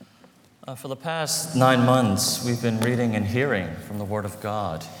For the past 9 months, we've been reading and hearing from the Word of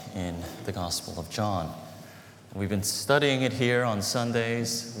God in the Gospel of John. We've been studying it here on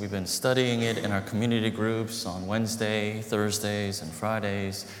Sundays. We've been studying it in our community groups on Wednesday, Thursdays, and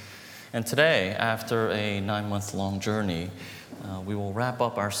Fridays. And today, after a 9-month-long journey, we will wrap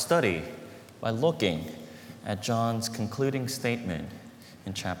up our study by looking at John's concluding statement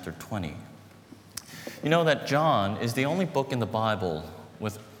in chapter 20. You know that John is the only book in the Bible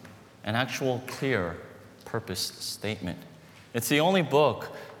with an actual clear purpose statement. It's the only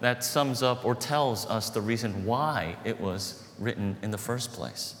book that sums up or tells us the reason why it was written in the first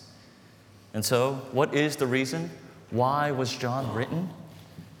place. And so, what is the reason? Why was John written?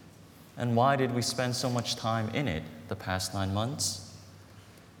 And why did we spend so much time in it the past 9 months?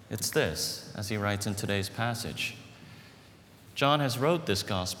 It's this, as he writes in today's passage. John has wrote this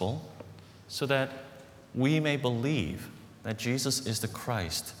gospel so that we may believe that Jesus is the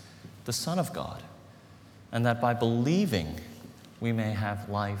Christ, the Son of God, and that by believing we may have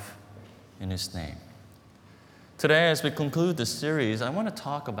life in His name. Today, as we conclude this series, I want to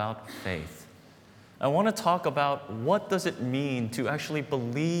talk about faith. I want to talk about what does it mean to actually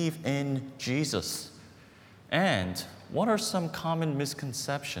believe in Jesus, and what are some common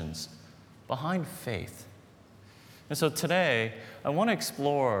misconceptions behind faith. And so today, I want to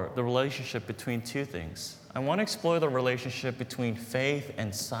explore the relationship between two things. I want to explore the relationship between faith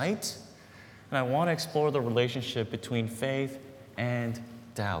and sight, and I want to explore the relationship between faith and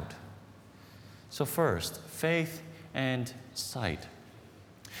doubt. So first, faith and sight.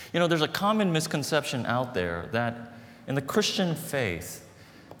 You know, there's a common misconception out there that in the Christian faith,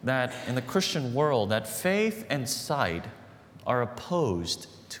 that in the Christian world, that faith and sight are opposed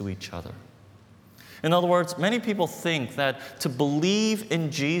to each other. In other words, many people think that to believe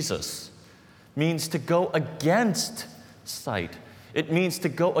in Jesus means to go against sight. It means to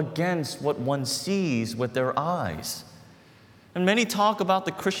go against what one sees with their eyes. And many talk about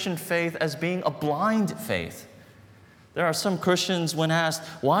the Christian faith as being a blind faith. There are some Christians, when asked,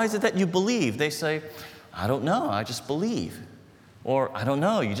 why is it that you believe? They say, I don't know, I just believe. Or, I don't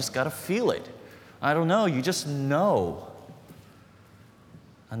know, you just got to feel it. I don't know, you just know.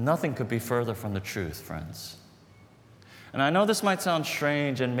 And nothing could be further from the truth, friends. And I know this might sound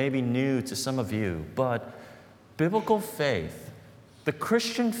strange and maybe new to some of you, but biblical faith, the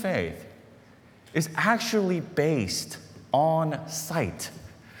Christian faith, is actually based on sight.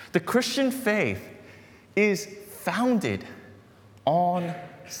 The Christian faith is founded on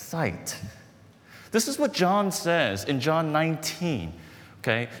sight. This is what John says in John 19.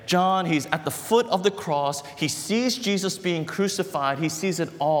 Okay, John, he's at the foot of the cross. He sees Jesus being crucified. He sees it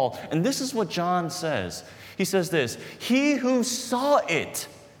all. And this is what John says. He says this, he who saw it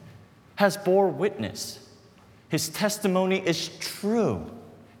has bore witness. His testimony is true.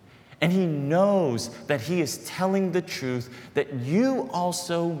 And he knows that he is telling the truth that you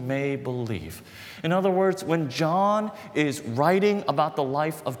also may believe. In other words, when John is writing about the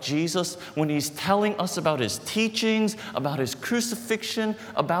life of Jesus, when he's telling us about his teachings, about his crucifixion,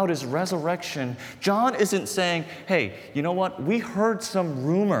 about his resurrection, John isn't saying, hey, you know what? We heard some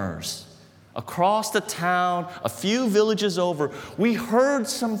rumors across the town, a few villages over. We heard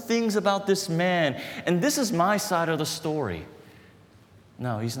some things about this man, and this is my side of the story.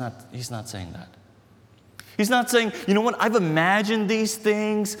 No, he's not saying that. He's not saying, you know what, I've imagined these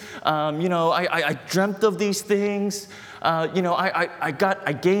things. I dreamt of these things.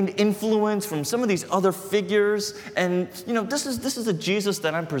 I gained influence from some of these other figures. And, this is a Jesus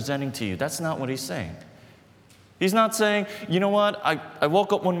that I'm presenting to you. That's not what he's saying. He's not saying, you know what, I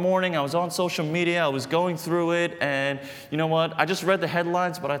woke up one morning, I was on social media, I was going through it, and you know what, I just read the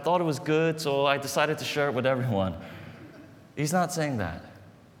headlines, but I thought it was good, so I decided to share it with everyone. He's not saying that.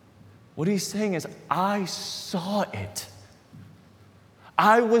 What he's saying is, I saw it.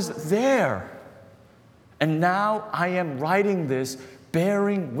 I was there. And now I am writing this,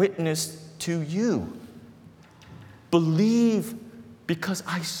 bearing witness to you. Believe because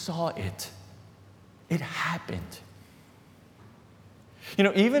I saw it. It happened.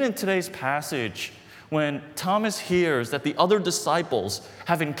 Even in today's passage, when Thomas hears that the other disciples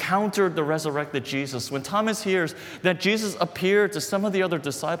have encountered the resurrected Jesus, when Thomas hears that Jesus appeared to some of the other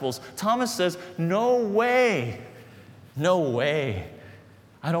disciples, Thomas says, no way, no way.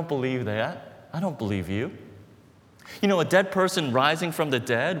 I don't believe that. I don't believe you. A dead person rising from the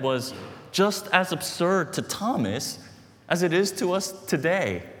dead was just as absurd to Thomas as it is to us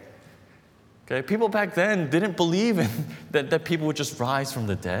today. Okay? People back then didn't believe that people would just rise from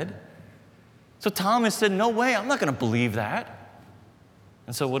the dead. So Thomas said, no way, I'm not going to believe that.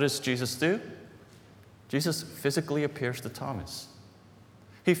 And so what does Jesus do? Jesus physically appears to Thomas.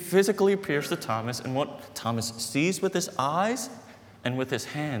 He physically appears to Thomas, and what Thomas sees with his eyes and with his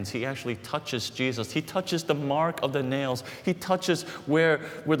hands, he actually touches Jesus. He touches the mark of the nails. He touches where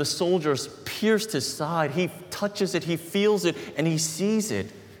the soldiers pierced his side. He touches it, he feels it, and he sees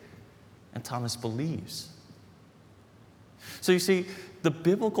it. And Thomas believes. So you see, the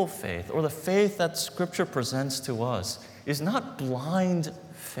biblical faith, or the faith that Scripture presents to us, is not blind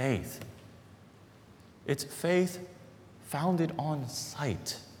faith. It's faith founded on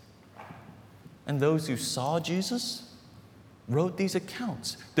sight. And those who saw Jesus wrote these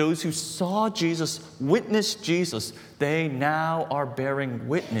accounts. Those who saw Jesus, witnessed Jesus, they now are bearing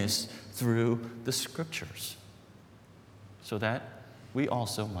witness through the Scriptures, so that we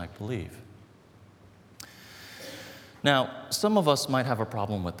also might believe. Now, some of us might have a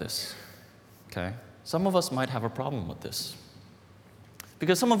problem with this, okay? Some of us might have a problem with this.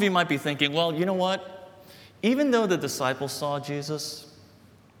 Because some of you might be thinking, well, you know what? Even though the disciples saw Jesus,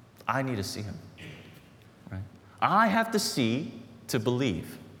 I need to see him, right? I have to see to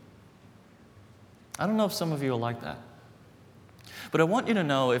believe. I don't know if some of you are like that. But I want you to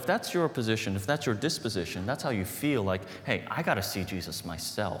know, if that's your position, if that's your disposition, that's how you feel, like, hey, I got to see Jesus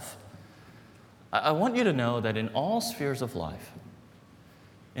myself. I want you to know that in all spheres of life,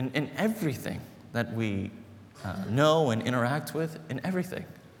 in everything that we know and interact with, in everything,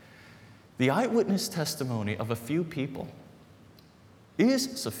 the eyewitness testimony of a few people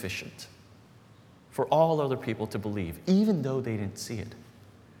is sufficient for all other people to believe, even though they didn't see it.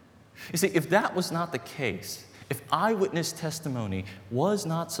 You see, if that was not the case, if eyewitness testimony was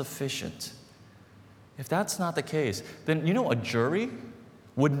not sufficient, if that's not the case, then, a jury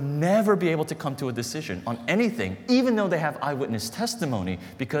would never be able to come to a decision on anything, even though they have eyewitness testimony,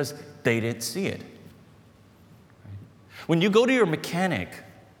 because they didn't see it. When you go to your mechanic,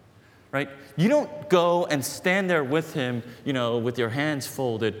 right, you don't go and stand there with him, with your hands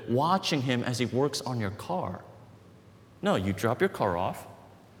folded, watching him as he works on your car. No, you drop your car off,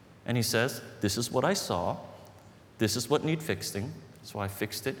 and he says, this is what I saw, this is what needs fixing, so I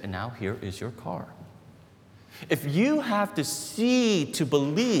fixed it, and now here is your car. If you have to see to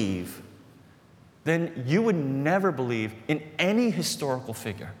believe, then you would never believe in any historical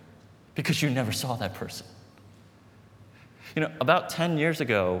figure because you never saw that person. About 10 years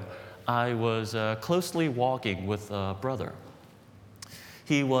ago, I was closely walking with a brother.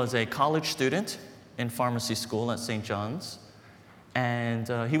 He was a college student in pharmacy school at St. John's,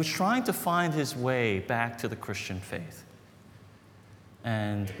 and he was trying to find his way back to the Christian faith.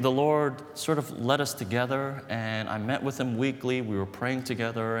 And the Lord sort of led us together, and I met with him weekly. We were praying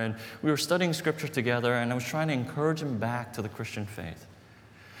together, and we were studying Scripture together, and I was trying to encourage him back to the Christian faith.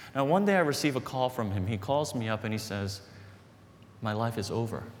 Now, one day I receive a call from him. He calls me up, and he says, my life is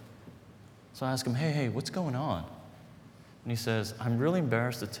over. So I ask him, hey, what's going on? And he says, I'm really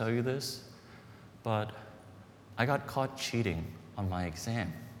embarrassed to tell you this, but I got caught cheating on my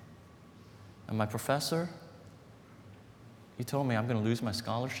exam. And my professor, he told me I'm going to lose my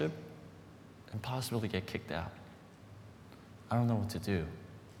scholarship and possibly get kicked out. I don't know what to do.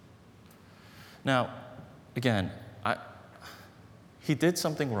 Now, again, he did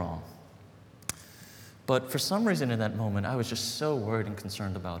something wrong. But for some reason in that moment, I was just so worried and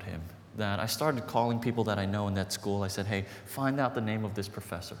concerned about him that I started calling people that I know in that school. I said, hey, find out the name of this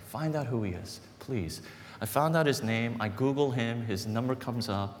professor. Find out who he is, please. I found out his name. I Google him. His number comes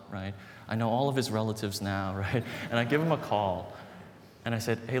up, right? I know all of his relatives now, right? And I give him a call. And I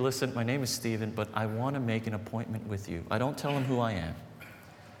said, hey, listen, my name is Stephen, but I want to make an appointment with you. I don't tell him who I am.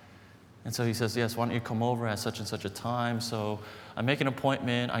 And so he says, yes, why don't you come over at such and such a time? So I make an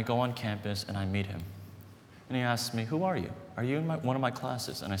appointment. I go on campus, and I meet him. And he asks me, who are you? Are you in one of my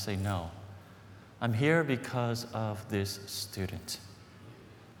classes? And I say, no. I'm here because of this student.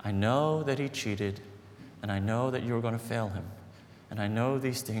 I know that he cheated, and I know that you're going to fail him. And I know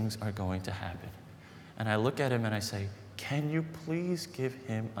these things are going to happen. And I look at him and I say, can you please give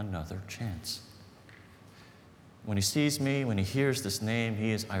him another chance? When he sees me, when he hears this name,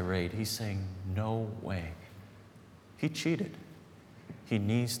 he is irate. He's saying, no way. He cheated. He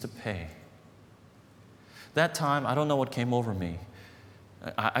needs to pay. That time, I don't know what came over me.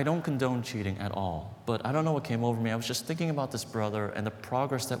 I don't condone cheating at all, but I don't know what came over me. I was just thinking about this brother and the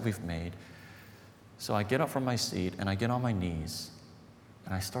progress that we've made. So I get up from my seat and I get on my knees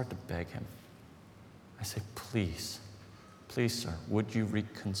and I start to beg him. I say, please, sir, would you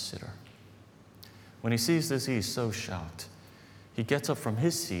reconsider? When he sees this, he's so shocked. He gets up from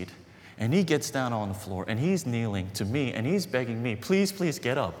his seat and he gets down on the floor and he's kneeling to me and he's begging me, please,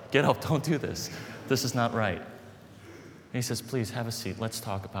 get up, don't do this. This is not right. And he says, please have a seat, let's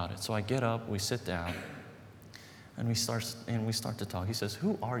talk about it. So I get up, we sit down. And we start to talk. He says,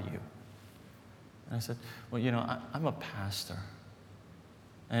 "Who are you?" And I said, "Well, I'm a pastor.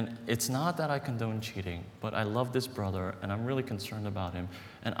 And it's not that I condone cheating, but I love this brother, and I'm really concerned about him.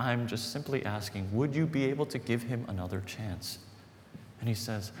 And I'm just simply asking, would you be able to give him another chance?" And he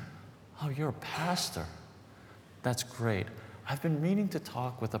says, "Oh, you're a pastor. That's great. I've been meaning to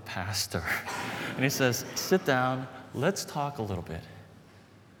talk with a pastor." And he says, "Sit down, let's talk a little bit."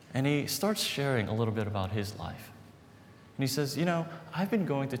 And he starts sharing a little bit about his life. And he says, "I've been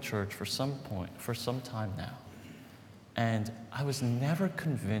going to church for some time now. And I was never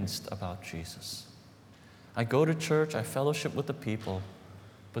convinced about Jesus. I go to church, I fellowship with the people,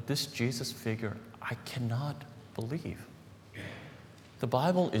 but this Jesus figure, I cannot believe. The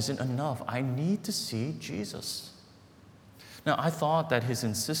Bible isn't enough. I need to see Jesus." Now, I thought that his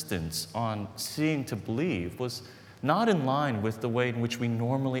insistence on seeing to believe was not in line with the way in which we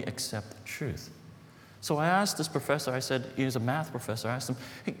normally accept truth. So I asked this professor, I said, he was a math professor, I asked him,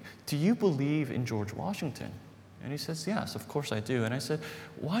 "Hey, do you believe in George Washington?" And he says, "Yes, of course I do." And I said,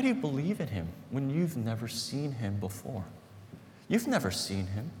 "Why do you believe in him when you've never seen him before? You've never seen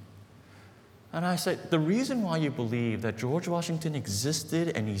him." And I said, "The reason why you believe that George Washington existed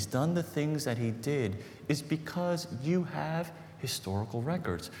and he's done the things that he did is because you have historical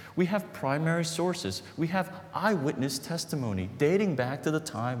records. We have primary sources. We have eyewitness testimony dating back to the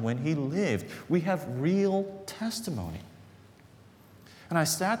time when he lived. We have real testimony." And I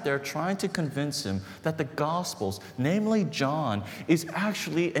sat there trying to convince him that the Gospels, namely John, is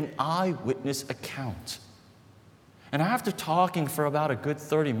actually an eyewitness account. And after talking for about a good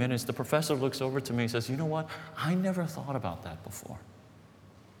 30 minutes, the professor looks over to me and says, "You know what? I never thought about that before."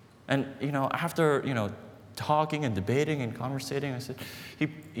 And, after, talking and debating and conversating, I said, he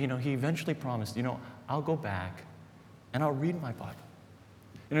eventually promised, "I'll go back and I'll read my Bible."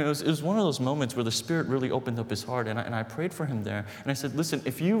 It was one of those moments where the Spirit really opened up his heart, and I prayed for him there. And I said, "Listen,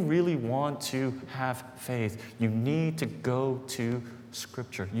 if you really want to have faith, you need to go to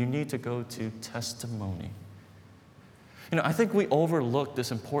Scripture. You need to go to testimony." I think we overlook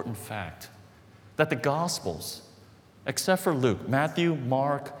this important fact that the Gospels, except for Luke, Matthew,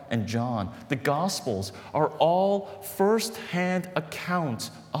 Mark, and John, the Gospels are all first-hand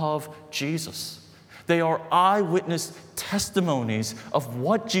accounts of Jesus. They are eyewitness testimonies of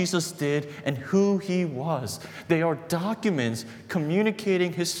what Jesus did and who he was. They are documents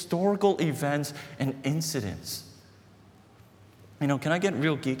communicating historical events and incidents. Can I get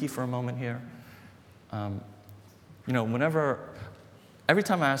real geeky for a moment here? Every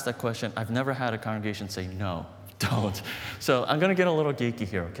time I ask that question, I've never had a congregation say, "No, don't." So I'm going to get a little geeky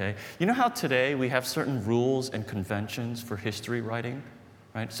here, okay? You know how today we have certain rules and conventions for history writing?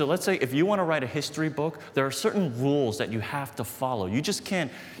 Right? So let's say if you want to write a history book, there are certain rules that you have to follow. You just can't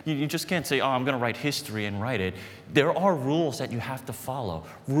say, "Oh, I'm going to write history and write it." There are rules that you have to follow,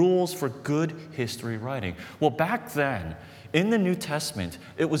 rules for good history writing. Well, back then, in the New Testament,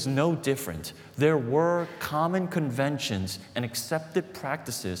 it was no different. There were common conventions and accepted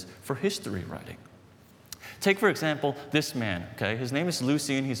practices for history writing. Take, for example, this man, okay? His name is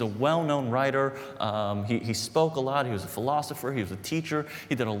Lucian. He's a well-known writer. He spoke a lot. He was a philosopher. He was a teacher.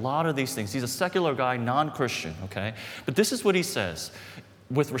 He did a lot of these things. He's a secular guy, non-Christian, okay? But this is what he says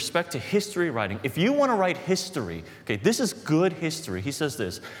with respect to history writing. If you want to write history, okay, this is good history. He says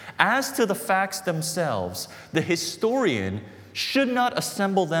this: "As to the facts themselves, the historian should not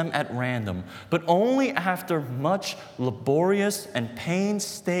assemble them at random, but only after much laborious and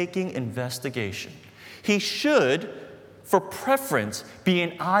painstaking investigation. He should, for preference, be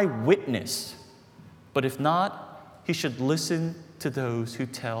an eyewitness, but if not, he should listen to those who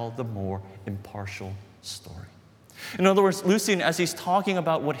tell the more impartial story." In other words, Lucian, as he's talking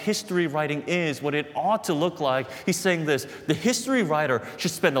about what history writing is, what it ought to look like, he's saying this: the history writer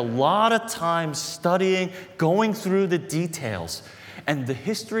should spend a lot of time studying, going through the details. And the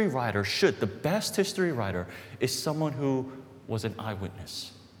history writer the best history writer is someone who was an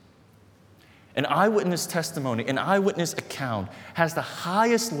eyewitness. An eyewitness testimony, an eyewitness account has the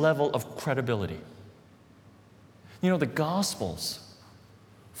highest level of credibility. The Gospels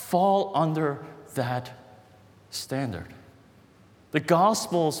fall under that standard. The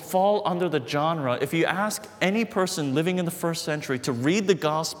Gospels fall under the genre. If you ask any person living in the first century to read the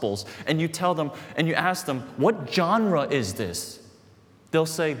Gospels and you ask them, "What genre is this?" they'll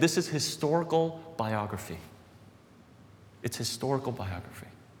say, "This is historical biography." It's historical biography.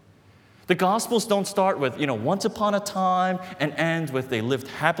 The Gospels don't start with, once upon a time and end with they lived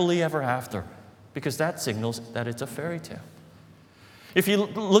happily ever after, because that signals that it's a fairy tale. If you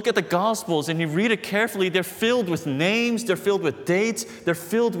look at the Gospels and you read it carefully, they're filled with names, they're filled with dates, they're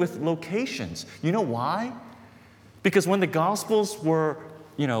filled with locations. You know why? Because when the Gospels were,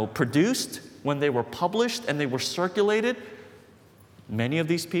 produced, when they were published and they were circulated, many of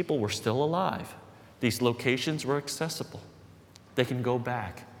these people were still alive. These locations were accessible. They can go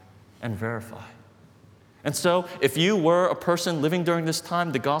back and verify. And so, if you were a person living during this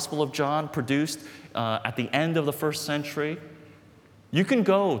time, the Gospel of John produced at the end of the first century, you can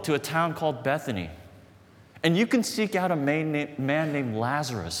go to a town called Bethany, and you can seek out a man named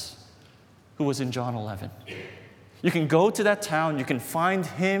Lazarus, who was in John 11. You can go to that town, you can find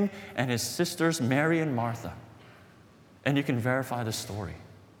him and his sisters, Mary and Martha, and you can verify the story.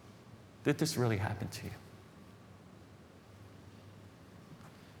 Did this really happen to you?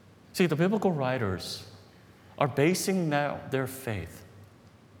 See, the biblical writers are basing their faith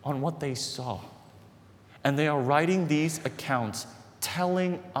on what they saw. And they are writing these accounts,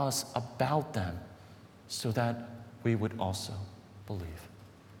 telling us about them so that we would also believe.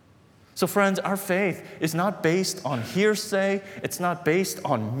 So friends, our faith is not based on hearsay. It's not based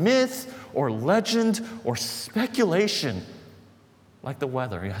on myth or legend or speculation like the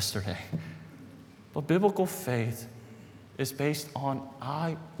weather yesterday. But biblical faith is based on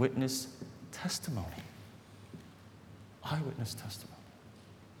eyewitness testimony. Eyewitness testimony.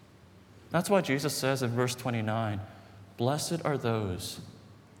 That's why Jesus says in verse 29, "Blessed are those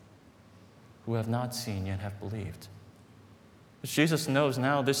who have not seen yet have believed." But Jesus knows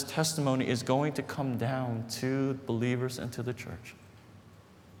now this testimony is going to come down to believers and to the church.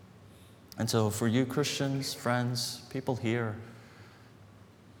 And so for you Christians, friends, people here,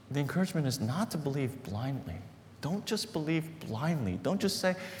 the encouragement is not to believe blindly. Don't just believe blindly. Don't just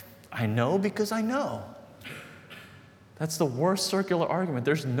say, "I know because I know." That's the worst circular argument.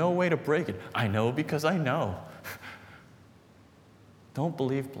 There's no way to break it. I know because I know. Don't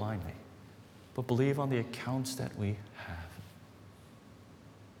believe blindly, but believe on the accounts that we have.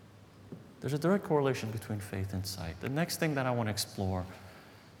 There's a direct correlation between faith and sight. The next thing that I want to explore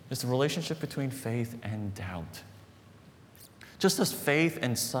is the relationship between faith and doubt. Just as faith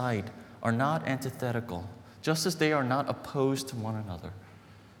and sight are not antithetical, just as they are not opposed to one another,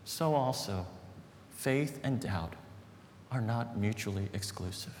 so also faith and doubt are not mutually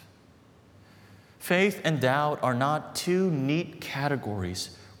exclusive. Faith and doubt are not two neat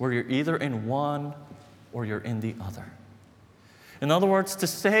categories where you're either in one or you're in the other. In other words, to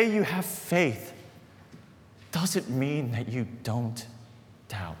say you have faith doesn't mean that you don't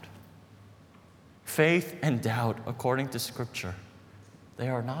doubt. Faith and doubt, according to Scripture, they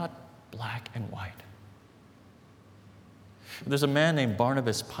are not black and white. There's a man named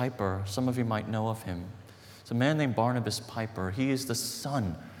Barnabas Piper. Some of you might know of him. It's a man named Barnabas Piper. He is the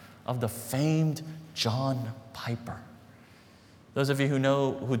son of the famed John Piper. Those of you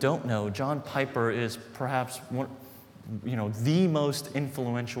who don't know, John Piper is perhaps the most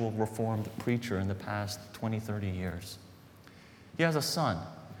influential Reformed preacher in the past 20, 30 years. He has a son.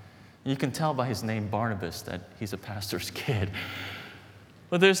 You can tell by his name, Barnabas, that he's a pastor's kid.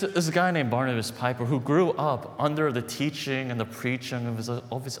 But there's a guy named Barnabas Piper who grew up under the teaching and the preaching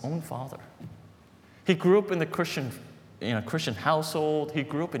of his own father. He grew up in the Christian household. He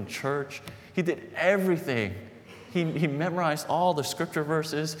grew up in church. He did everything. He memorized all the scripture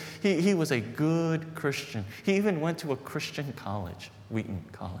verses. He was a good Christian. He even went to a Christian college, Wheaton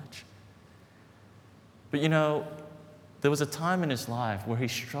College. But there was a time in his life where he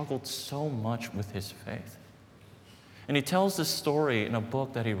struggled so much with his faith. And he tells this story in a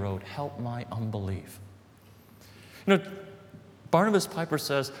book that he wrote, Help My Unbelief. Barnabas Piper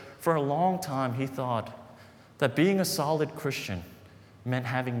says, for a long time he thought that being a solid Christian meant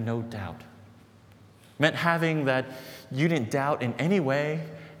having no doubt. Meant having that you didn't doubt in any way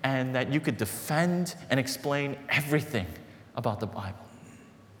and that you could defend and explain everything about the Bible.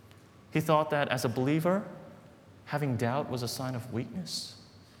 He thought that as a believer, having doubt was a sign of weakness.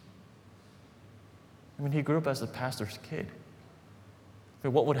 He grew up as a pastor's kid. But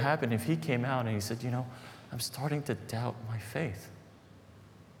what would happen if he came out and he said, I'm starting to doubt my faith?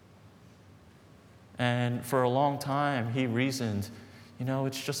 And for a long time, he reasoned,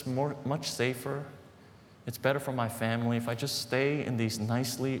 it's just much safer. It's better for my family if I just stay in these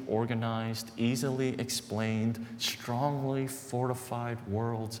nicely organized, easily explained, strongly fortified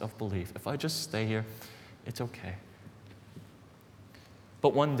worlds of belief. If I just stay here, it's okay.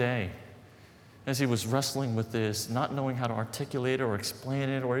 But one day, as he was wrestling with this, not knowing how to articulate it or explain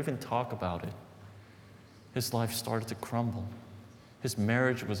it or even talk about it, his life started to crumble. His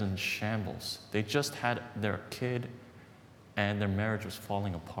marriage was in shambles. They just had their kid, and their marriage was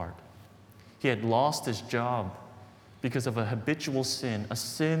falling apart. He had lost his job because of a habitual sin, a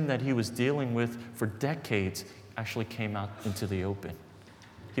sin that he was dealing with for decades actually came out into the open.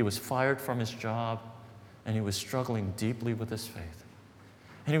 He was fired from his job, and he was struggling deeply with his faith.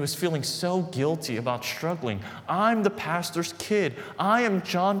 And he was feeling so guilty about struggling. I'm the pastor's kid. I am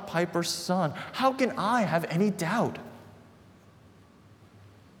John Piper's son. How can I have any doubt?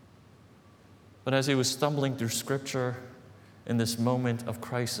 But as he was stumbling through Scripture in this moment of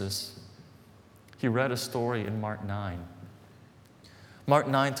crisis, he read a story in Mark 9. Mark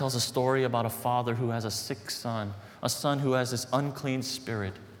 9 tells a story about a father who has a sick son, a son who has this unclean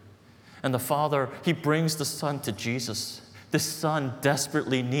spirit. And the father, he brings the son to Jesus. This son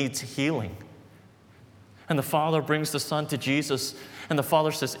desperately needs healing. And the father brings the son to Jesus, and the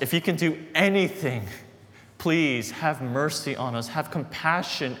father says, if you can do anything, please have mercy on us, have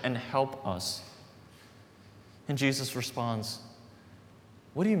compassion and help us. And Jesus responds,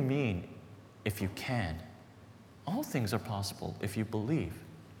 what do you mean, if you can? All things are possible if you believe.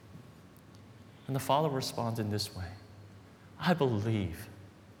 And the father responds in this way, I believe.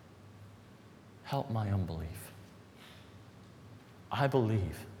 Help my unbelief. I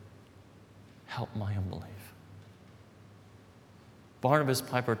believe. Help my unbelief. Barnabas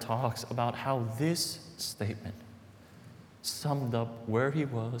Piper talks about how this statement summed up where he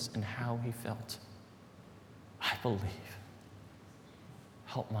was and how he felt. I believe.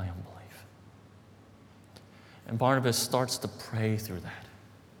 Help my unbelief. And Barnabas starts to pray through that.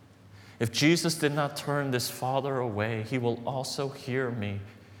 If Jesus did not turn this father away, he will also hear me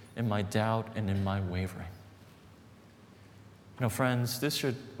in my doubt and in my wavering. You know, friends, this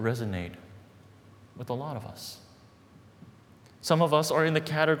should resonate with a lot of us. Some of us are in the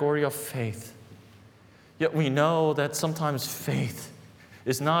category of faith, yet we know that sometimes faith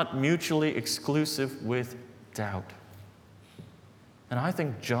is not mutually exclusive with doubt. And I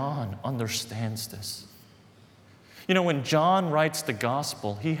think John understands this. You know, when John writes the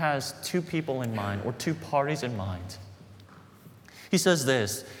gospel, he has two people in mind, or two parties in mind. He says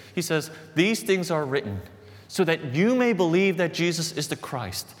this, he says, these things are written so that you may believe that Jesus is the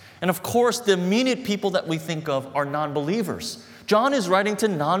Christ. And of course, the immediate people that we think of are non-believers. John is writing to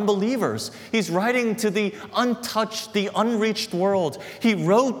non-believers. He's writing to the untouched, the unreached world. He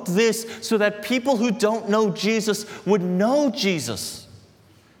wrote this so that people who don't know Jesus would know Jesus.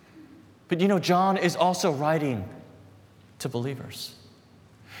 But you know, John is also writing to believers.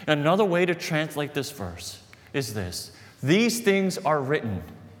 Another way to translate this verse is this. These things are written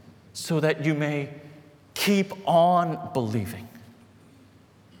so that you may keep on believing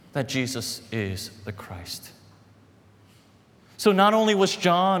that Jesus is the Christ. So not only was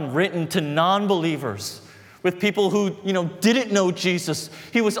John written to non-believers, with people who, didn't know Jesus,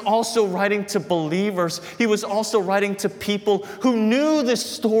 he was also writing to believers. He was also writing to people who knew this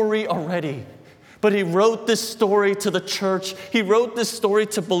story already. But he wrote this story to the church. He wrote this story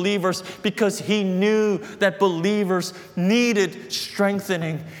to believers because he knew that believers needed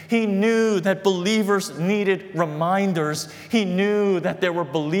strengthening. He knew that believers needed reminders. He knew that there were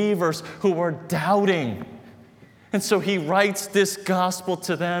believers who were doubting. And so he writes this gospel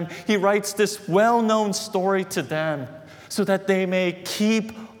to them. He writes this well-known story to them so that they may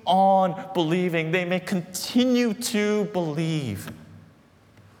keep on believing. They may continue to believe.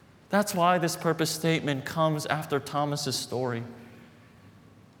 That's why this purpose statement comes after Thomas's story.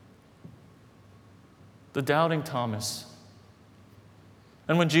 The doubting Thomas.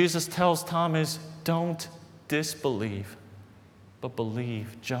 And when Jesus tells Thomas, don't disbelieve, but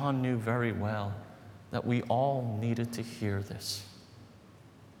believe, John knew very well that we all needed to hear this.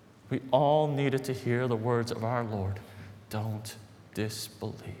 We all needed to hear the words of our Lord. Don't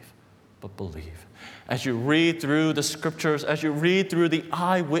disbelieve, but believe. As you read through the scriptures, as you read through the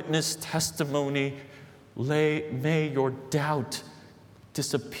eyewitness testimony, may your doubt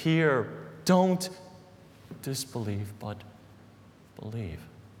disappear. Don't disbelieve, but believe.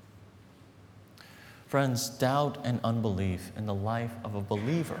 Friends, doubt and unbelief in the life of a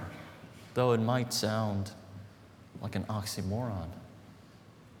believer, though it might sound like an oxymoron,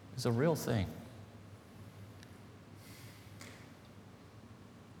 is a real thing.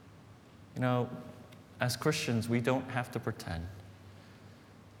 As Christians, we don't have to pretend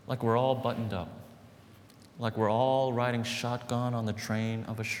like we're all buttoned up, like we're all riding shotgun on the train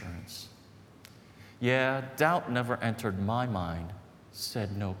of assurance. Yeah, doubt never entered my mind,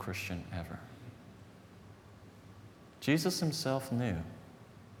 said no Christian ever. Jesus himself knew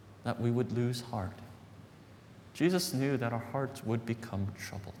that we would lose heart. Jesus knew that our hearts would become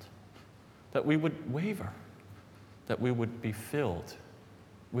troubled, that we would waver, that we would be filled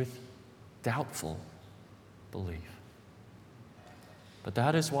with doubtful belief. But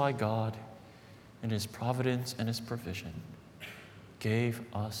that is why God, in his providence and his provision, gave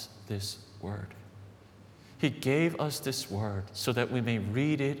us this word. He gave us this word so that we may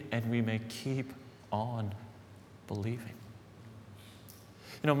read it and we may keep on believing.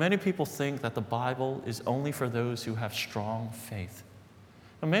 You know, many people think that the Bible is only for those who have strong faith.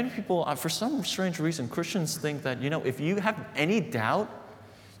 And many people, for some strange reason, Christians think that, if you have any doubt,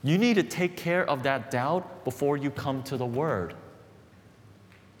 you need to take care of that doubt before you come to the Word.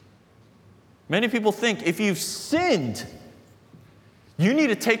 Many people think if you've sinned, you need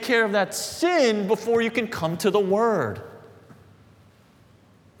to take care of that sin before you can come to the Word.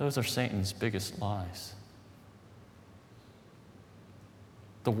 Those are Satan's biggest lies.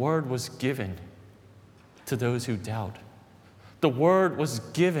 The Word was given to those who doubt. The Word was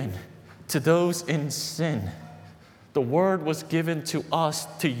given to those in sin. The Word was given to us,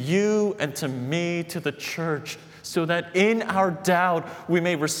 to you and to me, to the church, so that in our doubt we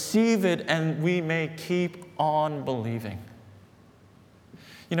may receive it and we may keep on believing.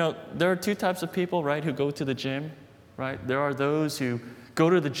 There are two types of people, right, who go to the gym, right? There are those who go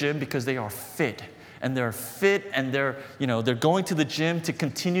to the gym because they are fit. And they're fit and they're going to the gym to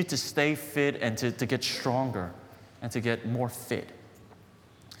continue to stay fit and to get stronger and to get more fit.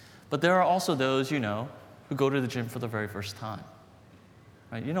 But there are also those, who go to the gym for the very first time.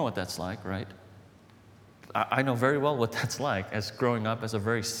 Right? You know what that's like, right? I know very well what that's like as growing up as a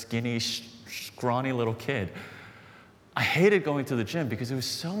very skinny, scrawny little kid. I hated going to the gym because it was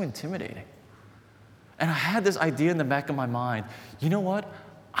so intimidating. And I had this idea in the back of my mind, you know what?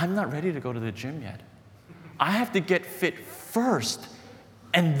 I'm not ready to go to the gym yet. I have to get fit first,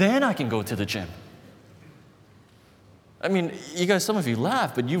 and then I can go to the gym. I mean, you guys, some of you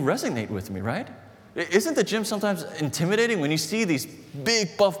laugh, but you resonate with me, right? Isn't the gym sometimes intimidating when you see these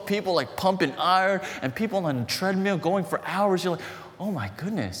big buff people like pumping iron and people on a treadmill going for hours? You're like, oh my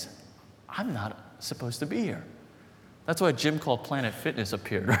goodness, I'm not supposed to be here. That's why a gym called Planet Fitness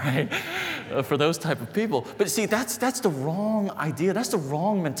appeared, right? For those type of people. But see, that's the wrong idea. That's the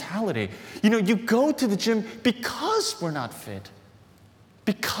wrong mentality. You go to the gym because we're not fit,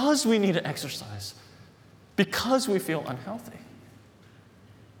 because we need to exercise, because we feel unhealthy.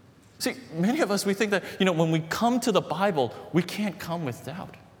 See, many of us, we think that, when we come to the Bible, we can't come with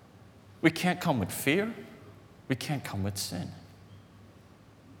doubt. We can't come with fear. We can't come with sin.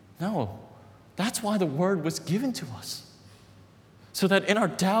 No. That's why the Word was given to us. So that in our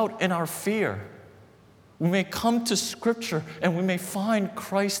doubt and our fear, we may come to Scripture and we may find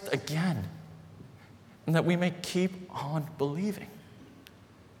Christ again. And that we may keep on believing.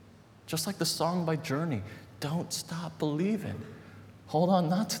 Just like the song by Journey, don't stop believing. Hold on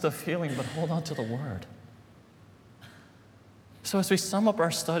not to the feeling, but hold on to the Word. So as we sum up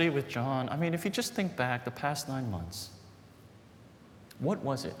our study with John, if you just think back the past 9 months, what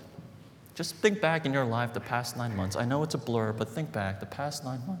was it? Just think back in your life the past 9 months. I know it's a blur, but think back the past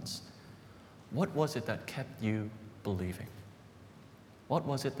 9 months. What was it that kept you believing? What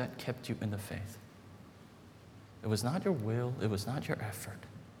was it that kept you in the faith? It was not your will. It was not your effort.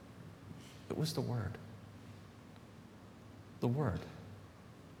 It was the Word. The Word.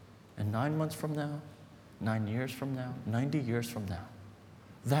 And 9 months from now, 9 years from now, 90 years from now,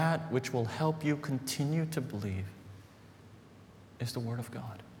 that which will help you continue to believe is the Word of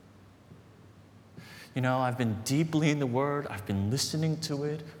God. I've been deeply in the Word. I've been listening to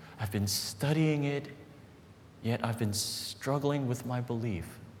it. I've been studying it. Yet I've been struggling with my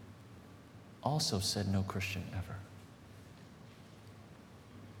belief. Also said no Christian ever.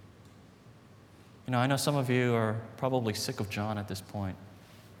 I know some of you are probably sick of John at this point.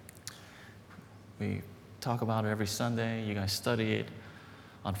 We talk about it every Sunday. You guys study it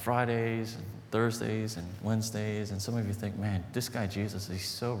on Fridays and Thursdays and Wednesdays. And some of you think, man, this guy Jesus, he's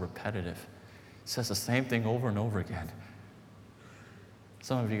so repetitive. He says the same thing over and over again.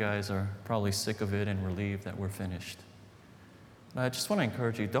 Some of you guys are probably sick of it and relieved that we're finished. But I just want to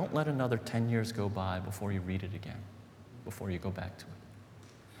encourage you, don't let another 10 years go by before you read it again, before you go back to it.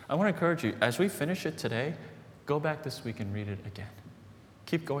 I want to encourage you, as we finish it today, go back this week and read it again.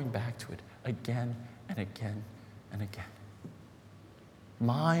 Keep going back to it again and again and again.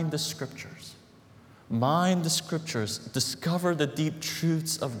 Mind the Scriptures. Mind the Scriptures. Discover the deep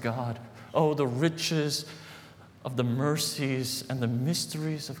truths of God. Oh, the riches of the mercies and the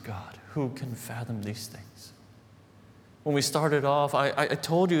mysteries of God. Who can fathom these things? When we started off, I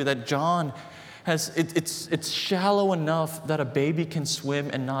told you that John it's shallow enough that a baby can swim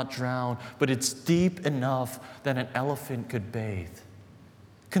and not drown, but it's deep enough that an elephant could bathe.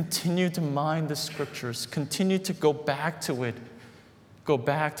 Continue to mind the Scriptures. Continue to go back to it. Go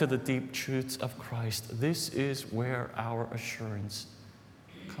back to the deep truths of Christ. This is where our assurance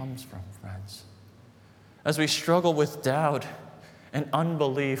comes from, friends. As we struggle with doubt and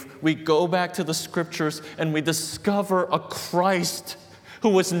unbelief, we go back to the Scriptures and we discover a Christ who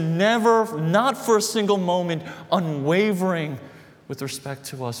was never, not for a single moment, unwavering with respect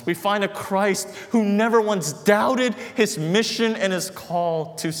to us. We find a Christ who never once doubted his mission and his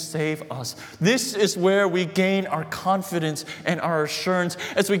call to save us. This is where we gain our confidence and our assurance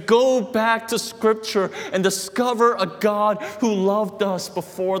as we go back to Scripture and discover a God who loved us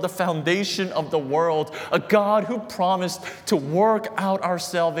before the foundation of the world, a God who promised to work out our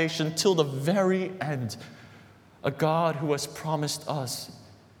salvation till the very end, a God who has promised us,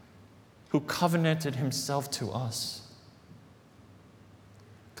 who covenanted himself to us.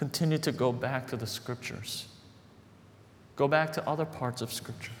 Continue to go back to the Scriptures. Go back to other parts of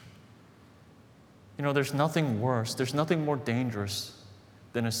Scripture. You know, there's nothing worse, there's nothing more dangerous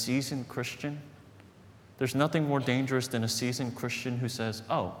than a seasoned Christian. There's nothing more dangerous than a seasoned Christian who says,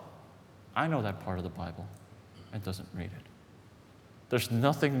 oh, I know that part of the Bible, and doesn't read it. There's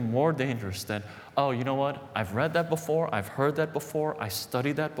nothing more dangerous than, oh, you know what? I've read that before, I've heard that before, I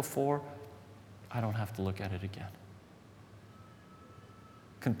studied that before. I don't have to look at it again.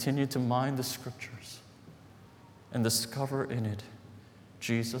 Continue to mine the Scriptures and discover in it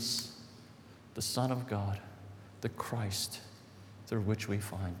Jesus, the Son of God, the Christ, through which we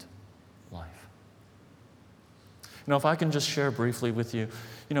find life. You know, if I can just share briefly with you,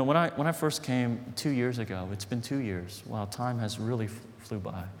 you know, when I first came 2 years ago, it's been 2 years. Wow, time has really flew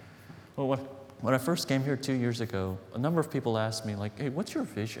by. Well, when I first came here 2 years ago, a number of people asked me, like, hey, what's your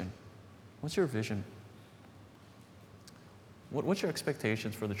vision? What's your vision? What's your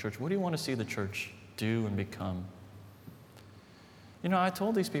expectations for the church? What do you want to see the church do and become? You know, I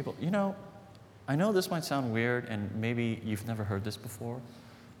told these people, you know, I know this might sound weird and maybe you've never heard this before,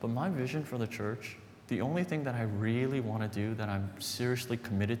 but my vision for the church, the only thing that I really want to do, that I'm seriously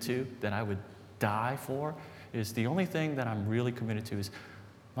committed to, that I would die for, is the only thing that I'm really committed to is,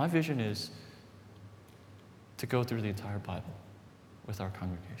 my vision is to go through the entire Bible with our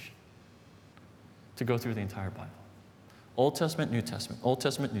congregation. To go through the entire Bible. Old Testament, New Testament, Old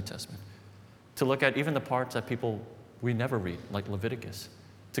Testament, New Testament. To look at even the parts that we never read, like Leviticus.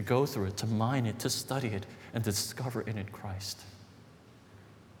 To go through it, to mine it, to study it, and to discover in it Christ.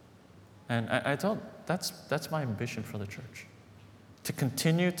 And I thought that's my ambition for the church. To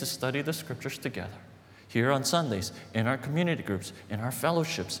continue to study the Scriptures together. Here on Sundays, in our community groups, in our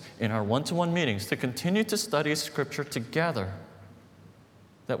fellowships, in our one-to-one meetings. To continue to study Scripture together,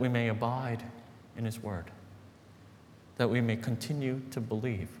 that we may abide in His Word. That we may continue to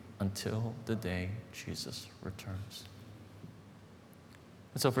believe until the day Jesus returns.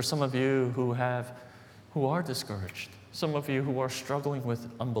 And so for some of you who are discouraged, some of you who are struggling with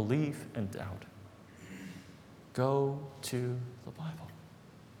unbelief and doubt, go to the Bible.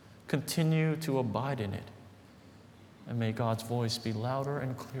 Continue to abide in it. And may God's voice be louder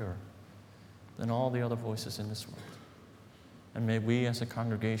and clearer than all the other voices in this world. And may we as a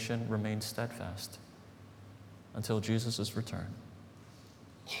congregation remain steadfast until Jesus' return.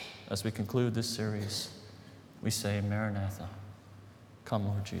 As we conclude this series, we say, Maranatha, come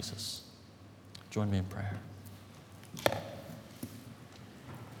Lord Jesus. Join me in prayer.